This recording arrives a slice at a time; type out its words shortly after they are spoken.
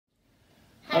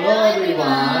Hello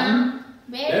everyone!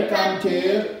 Welcome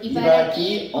to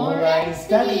Ibaraki Online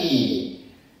Study!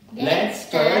 Let's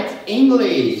start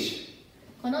English!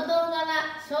 この動画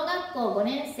は小学校5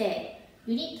年生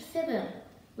Unit7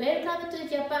 Welcome to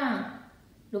Japan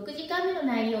 6時間目の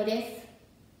内容です。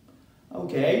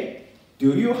Okay,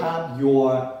 do you have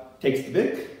your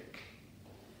textbook?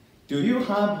 Do you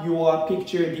have your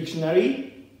picture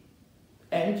dictionary?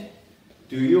 And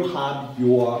do you have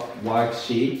your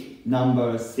worksheet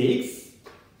number 6?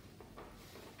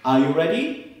 Are you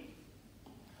ready?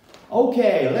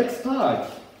 Okay, let's start.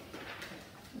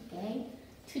 Okay.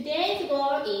 Today's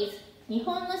goal is 日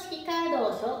本の式カード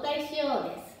を紹介しよう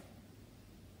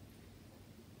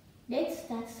です。Let's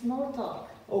start small talk.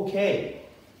 Okay.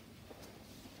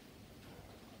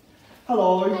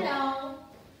 Hello. Hello.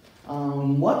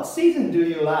 What season do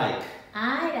you like?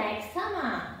 I like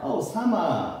summer. Oh,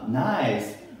 summer.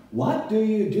 Nice. What do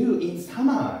you do in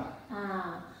summer?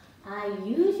 I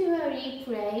usually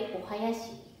play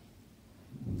ohayashi.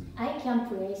 I can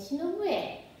play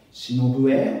shinobue.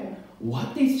 Shinobue?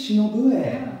 What is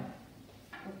shinobue?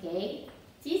 Okay.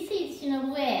 This is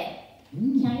shinobue.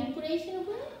 Can you play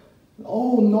shinobue?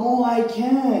 Oh, no, I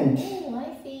can't. Oh,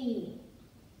 I see.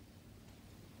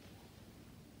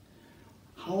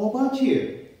 How about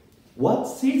you? What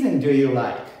season do you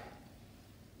like?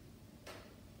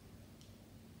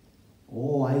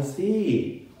 Oh, I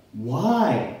see.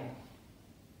 Why?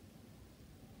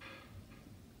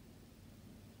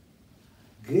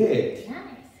 Good.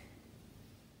 Nice.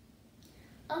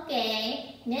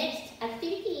 Okay, next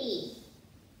activity.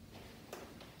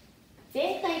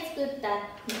 前回作った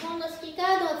日本の式カ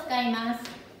ードを使いま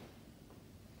す。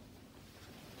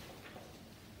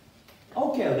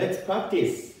Okay, let's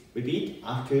practice. Repeat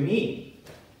after me.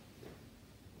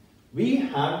 We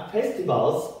have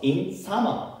festivals in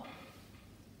summer.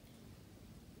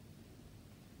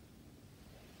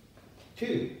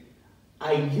 2.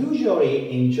 I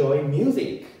usually enjoy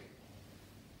music.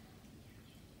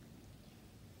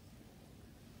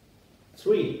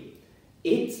 3.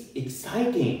 It's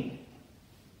exciting.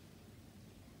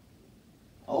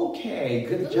 Okay,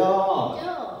 good job.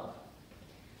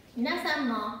 皆さん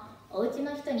もお家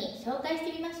の人に紹介し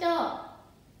てみましょ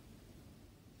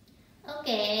う。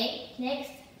Okay, next,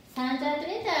 sounds and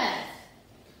letters.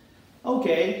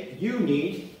 Okay, you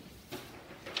need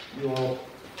your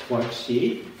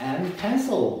worksheet and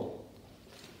pencil.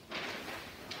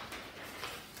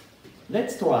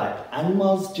 Let's try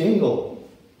animals jingle.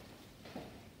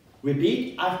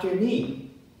 Repeat after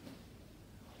me.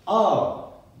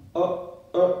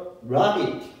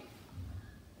 Rabbit.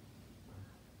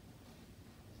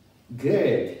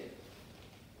 Good.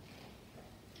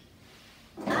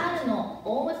 R の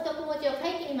大文字と小文字を書い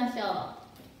てみましょう。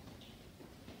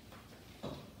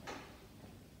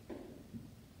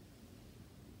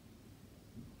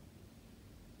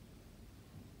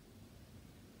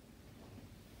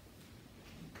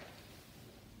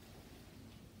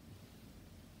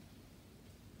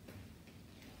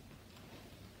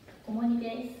小文字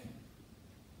です。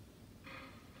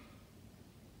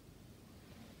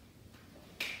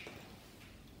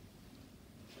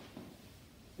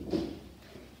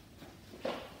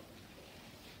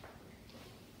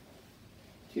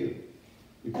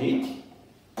Repeat.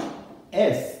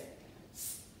 S.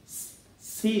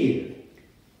 Seal.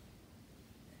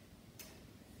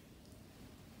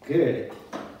 Good.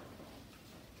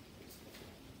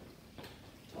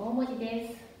 大文字で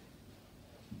す。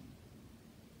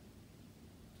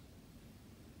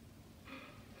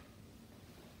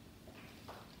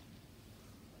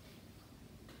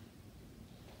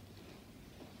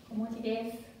小文字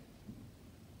です。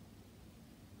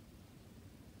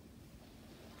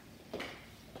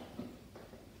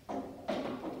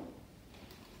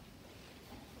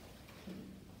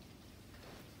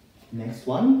Next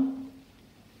one.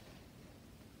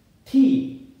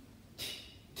 T.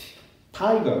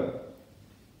 Tiger.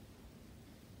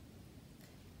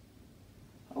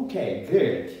 Okay,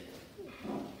 good.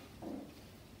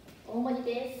 大文字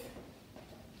です。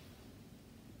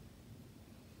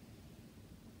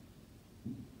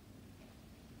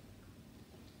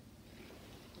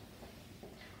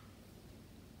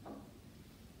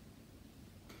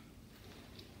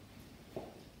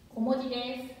小文字で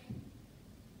す。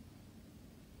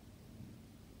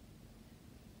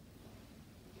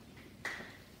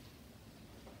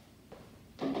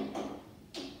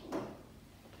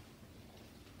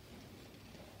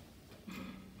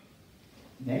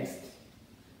Next.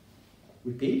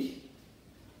 Repeat.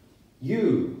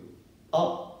 U.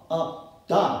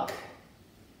 Duck.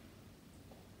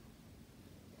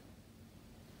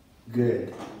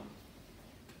 Good.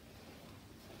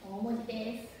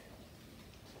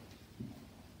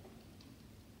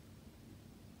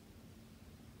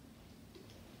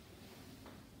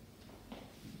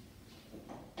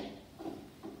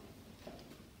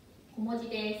 小文字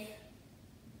です。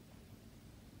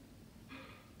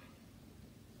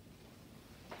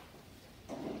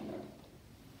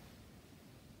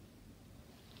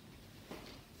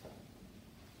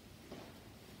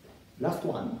Last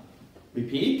one.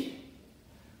 Repeat.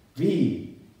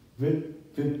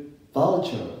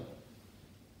 Vulture.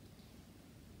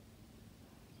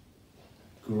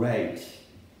 Great.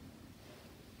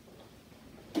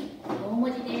 大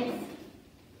文字です。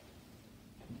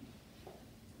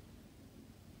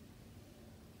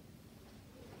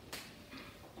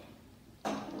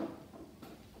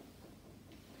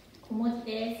小文字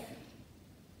です。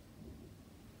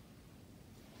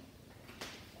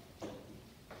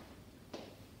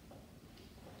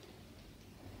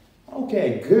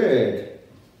Okay, good.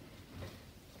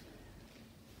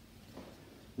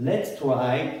 Let's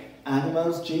try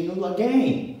animals jingle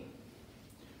again.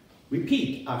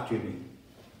 Repeat after me.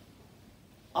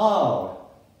 R,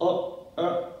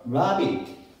 rabbit.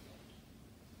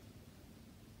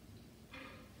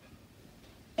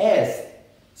 S,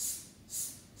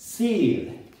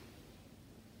 seal.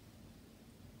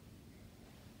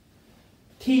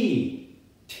 T,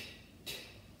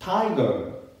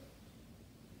 tiger.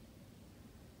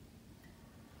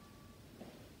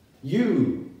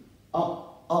 U,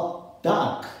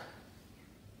 duck.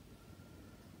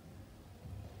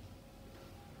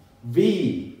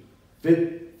 V,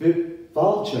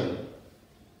 vulture.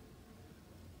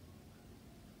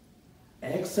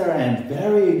 Excellent,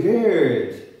 very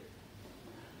good.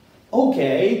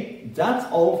 Okay, that's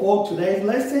all for today's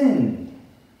lesson.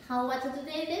 How was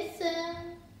today's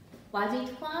lesson? Was it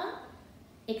fun?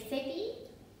 Exciting?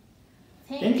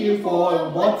 Thank you for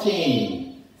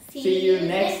watching. See you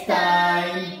next time.